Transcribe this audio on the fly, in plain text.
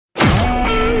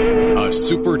A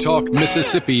Super Talk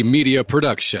Mississippi media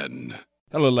production.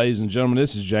 Hello, ladies and gentlemen.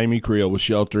 This is Jamie Creel with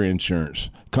Shelter Insurance.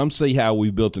 Come see how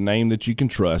we've built a name that you can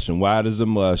trust and why it is a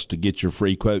must to get your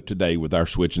free quote today with our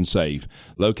Switch and Save.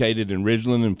 Located in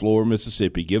Ridgeland and Flora,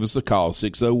 Mississippi. Give us a call,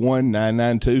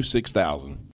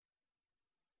 601-992-6000.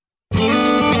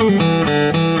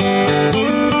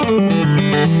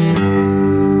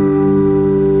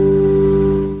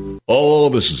 Oh,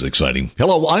 this is exciting.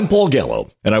 Hello, I'm Paul Gallo,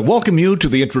 and I welcome you to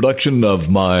the introduction of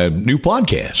my new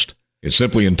podcast. It's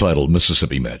simply entitled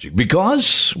Mississippi Magic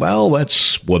because, well,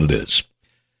 that's what it is.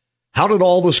 How did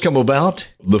all this come about?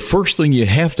 The first thing you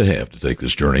have to take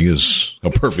this journey is a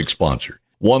perfect sponsor.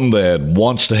 One that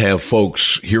wants to have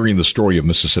folks hearing the story of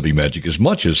Mississippi Magic as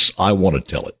much as I want to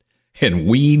tell it. And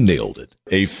we nailed it.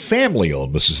 A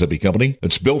family-owned Mississippi company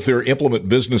that's built their implement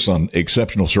business on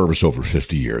exceptional service over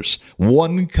 50 years.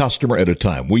 One customer at a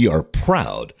time. We are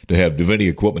proud to have Divinity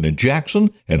Equipment in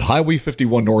Jackson and Highway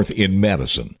 51 North in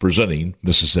Madison, presenting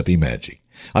Mississippi Magic.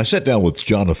 I sat down with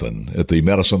Jonathan at the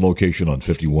Madison location on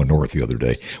 51 North the other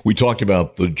day. We talked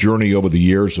about the journey over the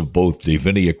years of both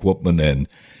Divinity Equipment and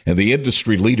the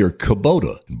industry leader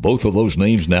Kubota. Both of those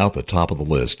names now at the top of the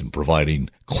list in providing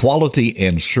quality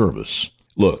and service.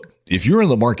 Look, if you're in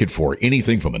the market for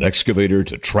anything from an excavator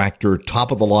to tractor,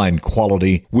 top-of-the-line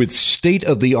quality with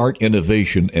state-of-the-art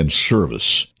innovation and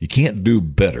service, you can't do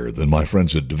better than my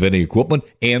friends at Divinity Equipment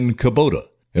and Kubota.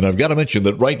 And I've got to mention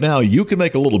that right now you can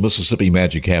make a little Mississippi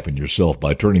magic happen yourself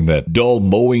by turning that dull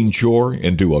mowing chore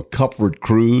into a comfort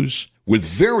cruise with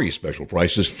very special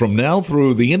prices from now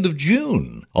through the end of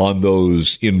June on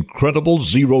those incredible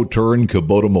zero-turn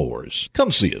Kubota mowers.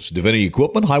 Come see us. Divinity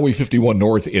Equipment, Highway 51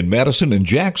 North in Madison and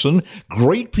Jackson.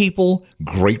 Great people,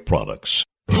 great products.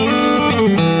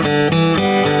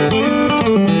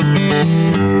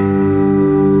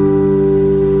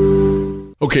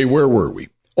 Okay, where were we?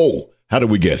 Oh, how did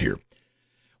we get here?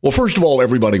 Well, first of all,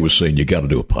 everybody was saying you got to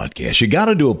do a podcast. You got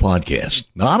to do a podcast.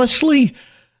 Honestly,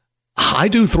 I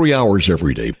do 3 hours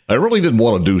every day. I really didn't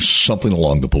want to do something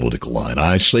along the political line.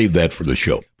 I saved that for the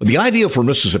show. But the idea for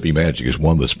Mississippi Magic is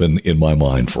one that's been in my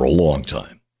mind for a long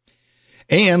time.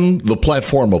 And the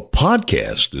platform of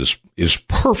podcast is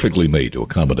perfectly made to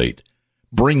accommodate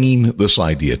bringing this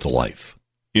idea to life.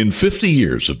 In 50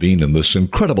 years of being in this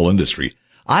incredible industry,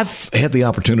 I've had the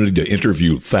opportunity to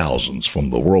interview thousands from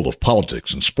the world of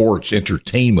politics and sports,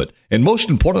 entertainment, and most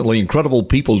importantly, incredible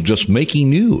people just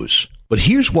making news. But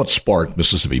here's what sparked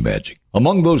Mississippi Magic.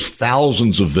 Among those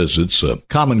thousands of visits, a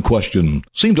common question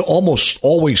seemed to almost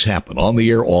always happen on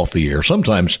the air, off the air,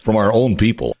 sometimes from our own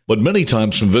people, but many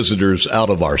times from visitors out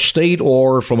of our state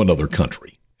or from another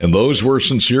country. And those were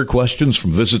sincere questions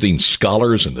from visiting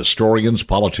scholars and historians,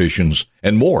 politicians,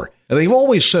 and more. And they've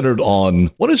always centered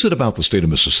on what is it about the state of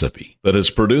Mississippi that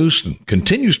has produced and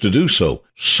continues to do so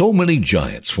many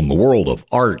giants from the world of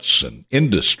arts and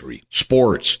industry,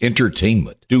 sports,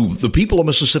 entertainment. Do the people of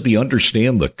Mississippi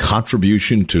understand the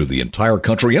contribution to the entire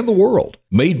country and the world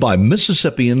made by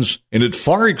Mississippians, and it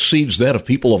far exceeds that of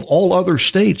people of all other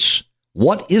states?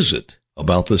 What is it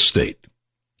about this state?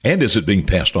 And is it being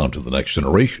passed on to the next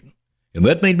generation? And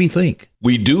that made me think.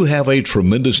 We do have a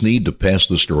tremendous need to pass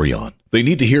the story on. They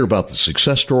need to hear about the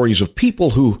success stories of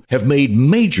people who have made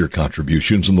major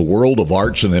contributions in the world of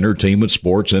arts and entertainment,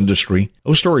 sports, industry.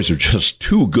 Those stories are just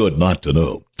too good not to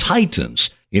know.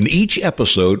 Titans in each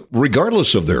episode,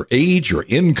 regardless of their age or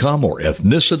income or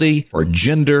ethnicity or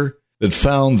gender, that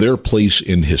found their place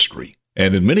in history.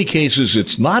 And in many cases,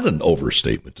 it's not an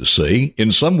overstatement to say,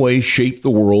 in some way, shape the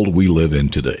world we live in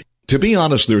today. To be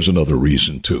honest, there's another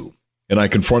reason, too. And I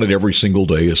confront it every single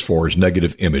day as far as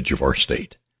negative image of our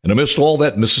state. And amidst all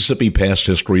that Mississippi past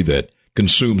history that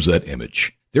consumes that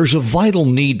image, there's a vital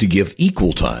need to give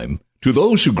equal time to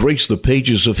those who grace the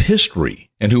pages of history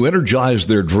and who energize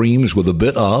their dreams with a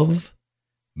bit of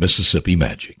Mississippi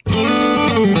magic.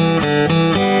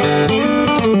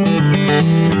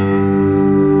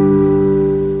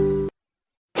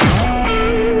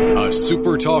 A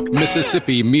Super Talk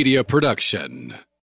Mississippi media production.